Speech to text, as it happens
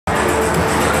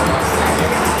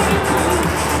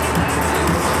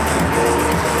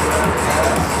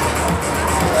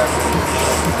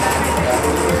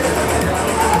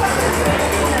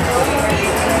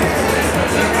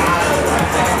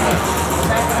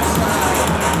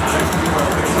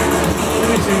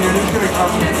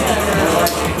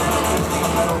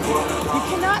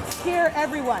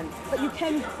everyone, but you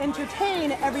can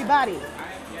entertain everybody.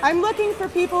 I'm looking for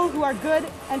people who are good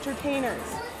entertainers.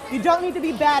 You don't need to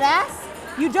be badass.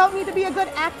 You don't need to be a good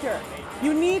actor.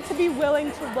 You need to be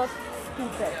willing to look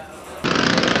stupid.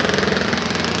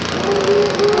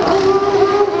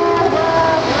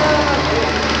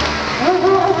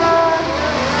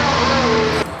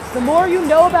 The more you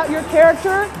know about your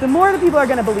character, the more the people are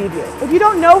going to believe you. If you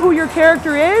don't know who your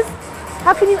character is,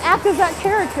 how can you act as that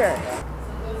character?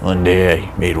 One day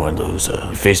I made one of those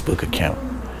Facebook account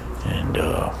and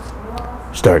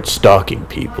started stalking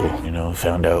people, you know,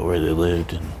 found out where they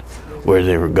lived and where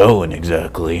they were going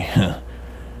exactly.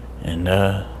 And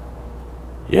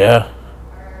yeah,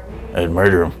 I'd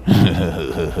murder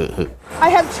them. I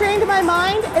have trained my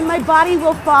mind and my body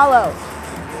will follow.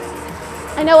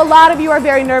 I know a lot of you are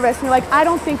very nervous and you're like, I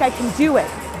don't think I can do it.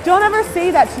 Don't ever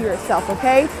say that to yourself,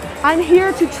 okay? I'm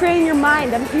here to train your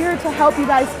mind. I'm here to help you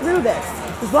guys through this.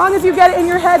 As long as you get it in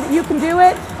your head that you can do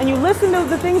it and you listen to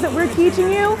the things that we're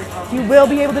teaching you, you will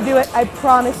be able to do it. I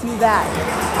promise you that.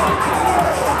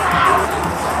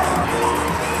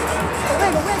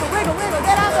 Wiggle, wiggle, wiggle, wiggle.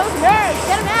 Get out those nerves.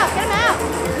 Get them out. Get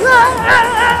them out.